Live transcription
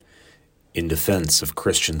in defense of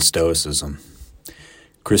Christian Stoicism.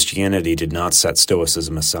 Christianity did not set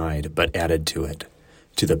Stoicism aside, but added to it.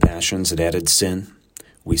 To the passions it added sin.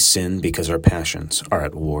 We sin because our passions are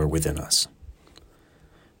at war within us.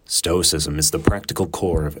 Stoicism is the practical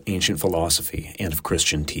core of ancient philosophy and of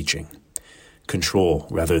Christian teaching. Control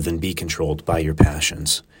rather than be controlled by your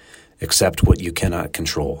passions. Accept what you cannot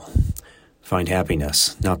control. Find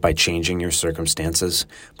happiness not by changing your circumstances,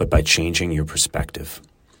 but by changing your perspective.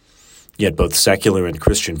 Yet both secular and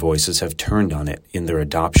Christian voices have turned on it in their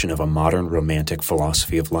adoption of a modern romantic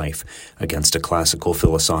philosophy of life against a classical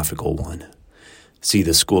philosophical one. See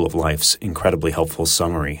the School of Life's incredibly helpful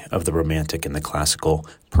summary of the romantic and the classical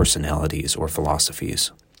personalities or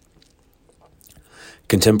philosophies.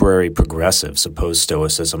 Contemporary progressives oppose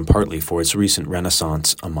Stoicism partly for its recent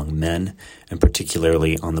renaissance among men, and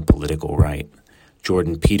particularly on the political right.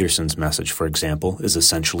 Jordan Peterson's message, for example, is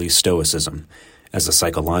essentially Stoicism, as a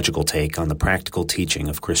psychological take on the practical teaching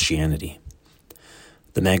of Christianity.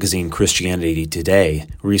 The magazine Christianity Today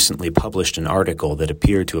recently published an article that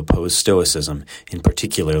appeared to oppose Stoicism in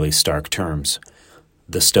particularly stark terms.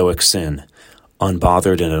 The Stoic Sin,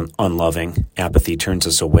 unbothered and unloving, apathy turns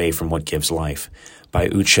us away from what gives life, by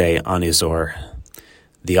Uche Anizor.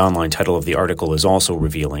 The online title of the article is also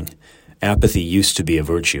revealing. Apathy used to be a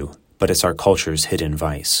virtue, but it's our culture's hidden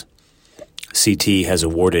vice. CT has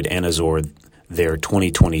awarded Anizor their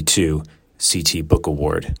 2022 CT Book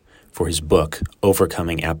Award for his book,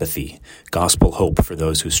 Overcoming Apathy, Gospel Hope for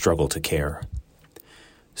Those Who Struggle to Care.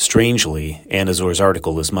 Strangely, Anizor's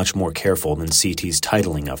article is much more careful than CT's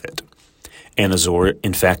titling of it. Anizor,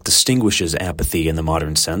 in fact, distinguishes apathy in the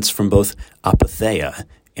modern sense from both apatheia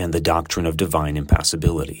and the doctrine of divine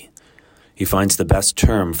impassibility. He finds the best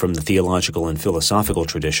term from the theological and philosophical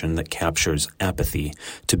tradition that captures apathy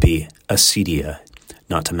to be acedia,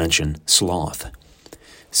 not to mention sloth.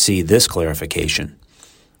 See this clarification.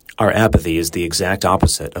 Our apathy is the exact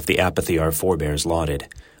opposite of the apathy our forebears lauded.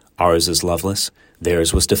 Ours is loveless,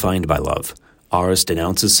 theirs was defined by love. Ours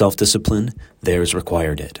denounces self-discipline, theirs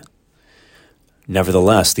required it.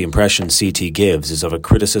 Nevertheless, the impression CT gives is of a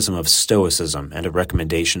criticism of Stoicism and a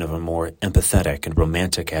recommendation of a more empathetic and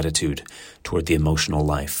romantic attitude toward the emotional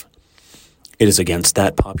life. It is against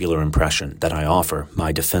that popular impression that I offer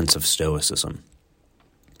my defense of Stoicism.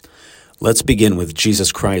 Let's begin with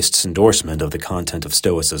Jesus Christ's endorsement of the content of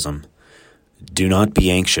Stoicism. Do not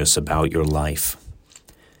be anxious about your life.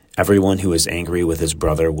 Everyone who is angry with his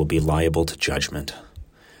brother will be liable to judgment.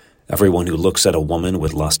 Everyone who looks at a woman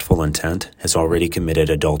with lustful intent has already committed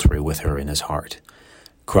adultery with her in his heart.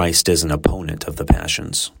 Christ is an opponent of the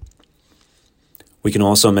passions. We can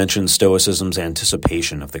also mention Stoicism's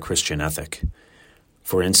anticipation of the Christian ethic.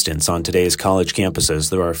 For instance, on today's college campuses,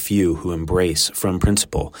 there are few who embrace, from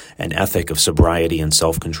principle, an ethic of sobriety and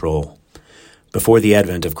self-control. Before the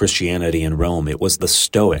advent of Christianity in Rome, it was the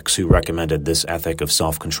Stoics who recommended this ethic of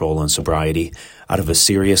self-control and sobriety out of a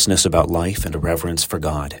seriousness about life and a reverence for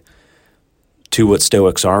God. To what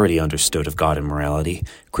Stoics already understood of God and morality,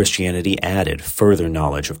 Christianity added further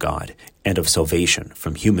knowledge of God and of salvation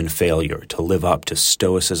from human failure to live up to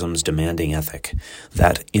Stoicism's demanding ethic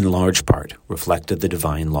that, in large part, reflected the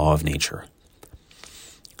divine law of nature.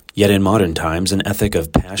 Yet in modern times, an ethic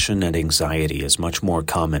of passion and anxiety is much more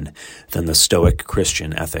common than the Stoic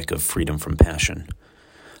Christian ethic of freedom from passion.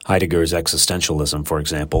 Heidegger's existentialism, for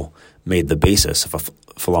example, made the basis of a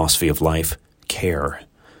philosophy of life care,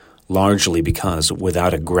 largely because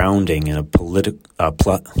without a grounding in a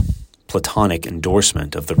Platonic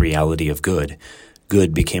endorsement of the reality of good,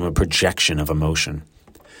 good became a projection of emotion.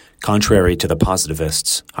 Contrary to the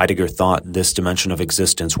positivists, Heidegger thought this dimension of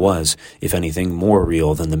existence was, if anything, more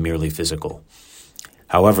real than the merely physical.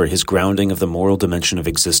 However, his grounding of the moral dimension of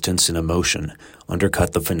existence in emotion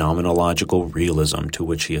undercut the phenomenological realism to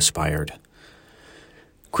which he aspired.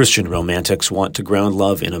 Christian romantics want to ground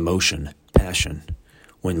love in emotion, passion,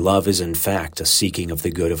 when love is in fact a seeking of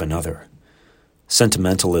the good of another.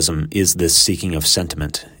 Sentimentalism is this seeking of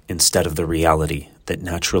sentiment instead of the reality that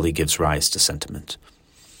naturally gives rise to sentiment.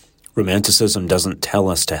 Romanticism doesn't tell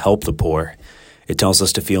us to help the poor. It tells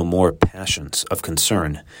us to feel more passions of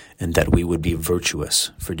concern and that we would be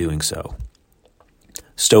virtuous for doing so.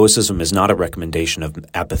 Stoicism is not a recommendation of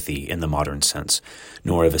apathy in the modern sense,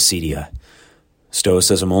 nor of acedia.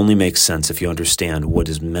 Stoicism only makes sense if you understand what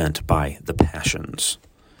is meant by the passions,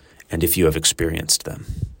 and if you have experienced them.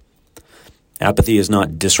 Apathy is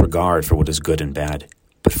not disregard for what is good and bad,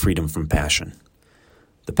 but freedom from passion.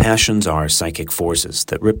 The passions are psychic forces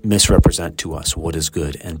that misrepresent to us what is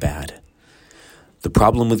good and bad. The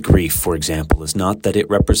problem with grief, for example, is not that it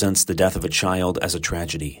represents the death of a child as a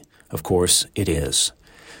tragedy. Of course, it is.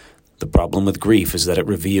 The problem with grief is that it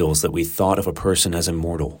reveals that we thought of a person as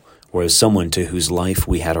immortal, or as someone to whose life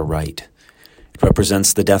we had a right. It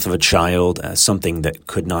represents the death of a child as something that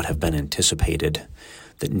could not have been anticipated,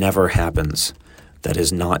 that never happens, that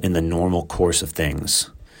is not in the normal course of things.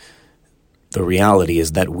 The reality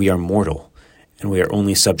is that we are mortal, and we are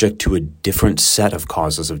only subject to a different set of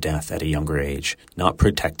causes of death at a younger age, not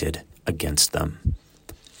protected against them.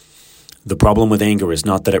 The problem with anger is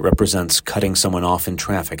not that it represents cutting someone off in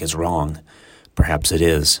traffic as wrong. Perhaps it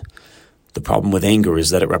is. The problem with anger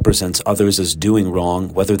is that it represents others as doing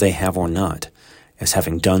wrong whether they have or not, as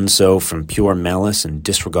having done so from pure malice and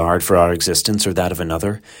disregard for our existence or that of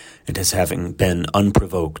another, and as having been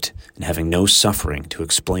unprovoked and having no suffering to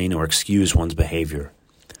explain or excuse one's behavior.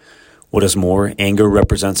 What is more, anger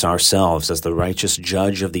represents ourselves as the righteous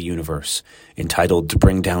judge of the universe, entitled to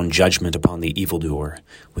bring down judgment upon the evildoer,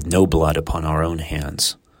 with no blood upon our own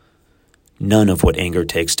hands. None of what anger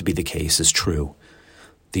takes to be the case is true.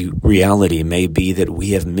 The reality may be that we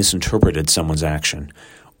have misinterpreted someone's action,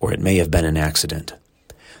 or it may have been an accident.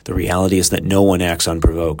 The reality is that no one acts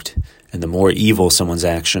unprovoked, and the more evil someone's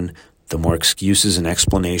action, the more excuses and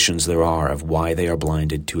explanations there are of why they are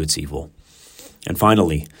blinded to its evil. And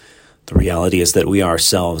finally, the reality is that we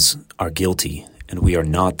ourselves are guilty, and we are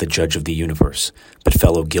not the judge of the universe, but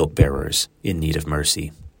fellow guilt-bearers in need of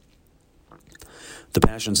mercy. The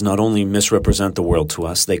passions not only misrepresent the world to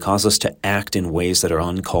us, they cause us to act in ways that are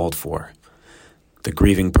uncalled for. The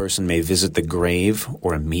grieving person may visit the grave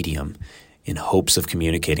or a medium in hopes of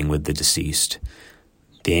communicating with the deceased.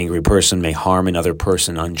 The angry person may harm another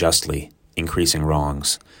person unjustly, increasing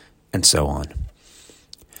wrongs, and so on.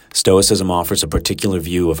 Stoicism offers a particular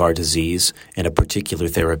view of our disease and a particular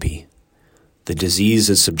therapy. The disease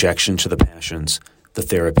is subjection to the passions. The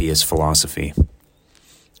therapy is philosophy.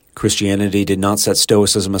 Christianity did not set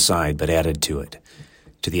Stoicism aside, but added to it.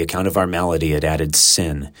 To the account of our malady, it added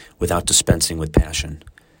sin, without dispensing with passion.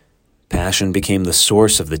 Passion became the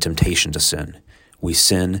source of the temptation to sin. We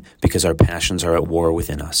sin because our passions are at war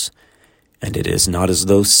within us, and it is not as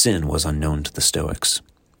though sin was unknown to the Stoics.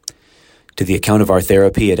 To the account of our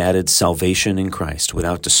therapy, it added salvation in Christ,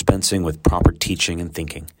 without dispensing with proper teaching and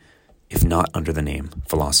thinking, if not under the name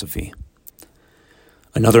philosophy.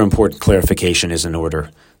 Another important clarification is in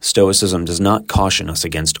order. Stoicism does not caution us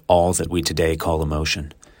against all that we today call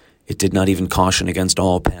emotion. It did not even caution against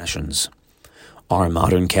all passions. Our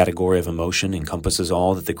modern category of emotion encompasses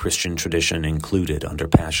all that the Christian tradition included under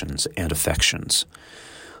passions and affections.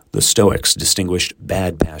 The Stoics distinguished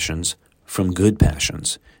bad passions from good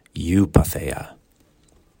passions, eupatheia.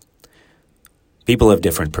 People have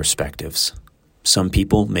different perspectives. Some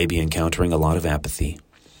people may be encountering a lot of apathy.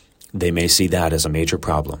 They may see that as a major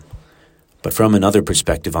problem. But from another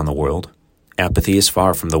perspective on the world, apathy is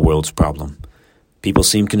far from the world's problem. People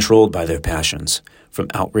seem controlled by their passions, from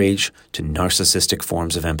outrage to narcissistic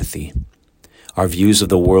forms of empathy. Our views of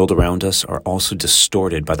the world around us are also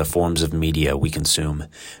distorted by the forms of media we consume,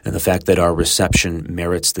 and the fact that our reception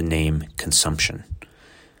merits the name consumption.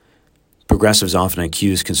 Progressives often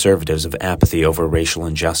accuse conservatives of apathy over racial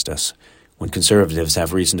injustice, when conservatives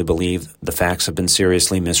have reason to believe the facts have been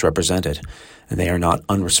seriously misrepresented, and they are not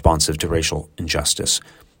unresponsive to racial injustice,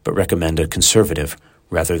 but recommend a conservative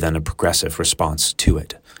rather than a progressive response to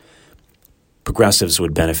it. Progressives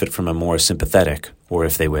would benefit from a more sympathetic, or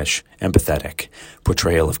if they wish, empathetic,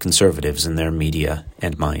 portrayal of conservatives in their media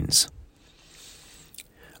and minds.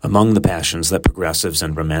 Among the passions that progressives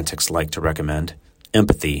and romantics like to recommend,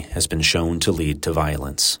 empathy has been shown to lead to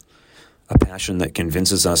violence. A passion that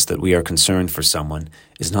convinces us that we are concerned for someone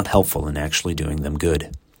is not helpful in actually doing them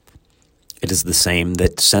good. It is the same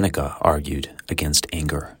that Seneca argued against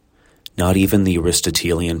anger. Not even the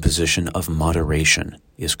Aristotelian position of moderation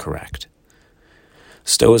is correct.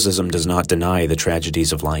 Stoicism does not deny the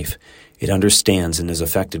tragedies of life. It understands and is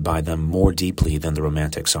affected by them more deeply than the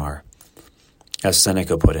Romantics are. As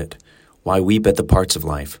Seneca put it, "Why weep at the parts of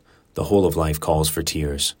life? The whole of life calls for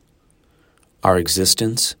tears." Our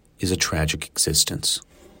existence is a tragic existence.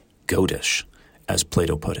 Goatish, as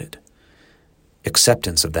Plato put it.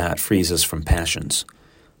 Acceptance of that frees us from passions.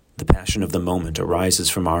 The passion of the moment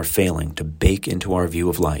arises from our failing to bake into our view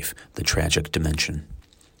of life the tragic dimension.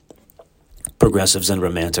 Progressives and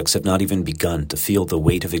romantics have not even begun to feel the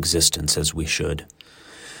weight of existence as we should.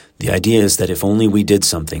 The idea is that if only we did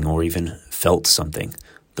something or even felt something,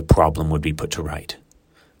 the problem would be put to right.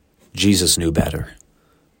 Jesus knew better.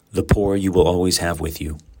 The poor you will always have with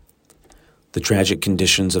you. The tragic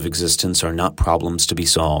conditions of existence are not problems to be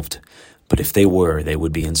solved, but if they were, they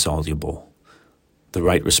would be insoluble. The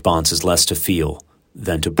right response is less to feel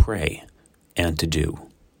than to pray and to do.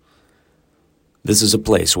 This is a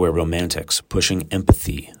place where romantics, pushing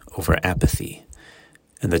empathy over apathy,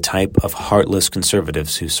 and the type of heartless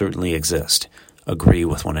conservatives who certainly exist, agree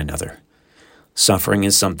with one another. Suffering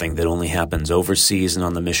is something that only happens overseas and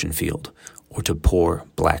on the mission field, or to poor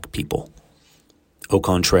black people. Au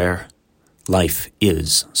contraire, life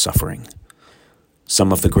is suffering.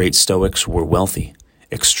 Some of the great Stoics were wealthy,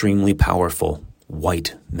 extremely powerful,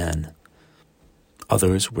 white men.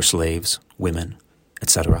 Others were slaves, women,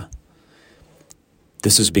 etc.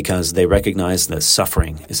 This is because they recognized that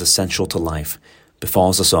suffering is essential to life,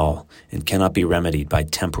 befalls us all, and cannot be remedied by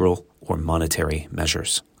temporal or monetary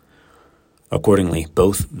measures. Accordingly,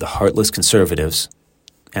 both the heartless conservatives,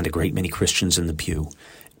 and a great many Christians in the pew,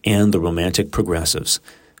 and the romantic progressives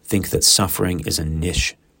think that suffering is a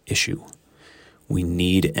niche issue. We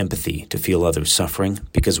need empathy to feel others suffering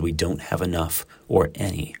because we don't have enough or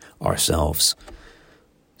any ourselves.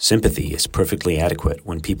 Sympathy is perfectly adequate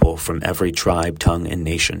when people from every tribe, tongue, and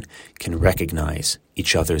nation can recognize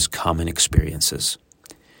each other's common experiences.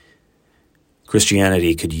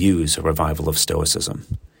 Christianity could use a revival of Stoicism.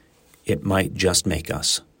 It might just make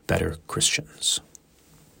us better Christians.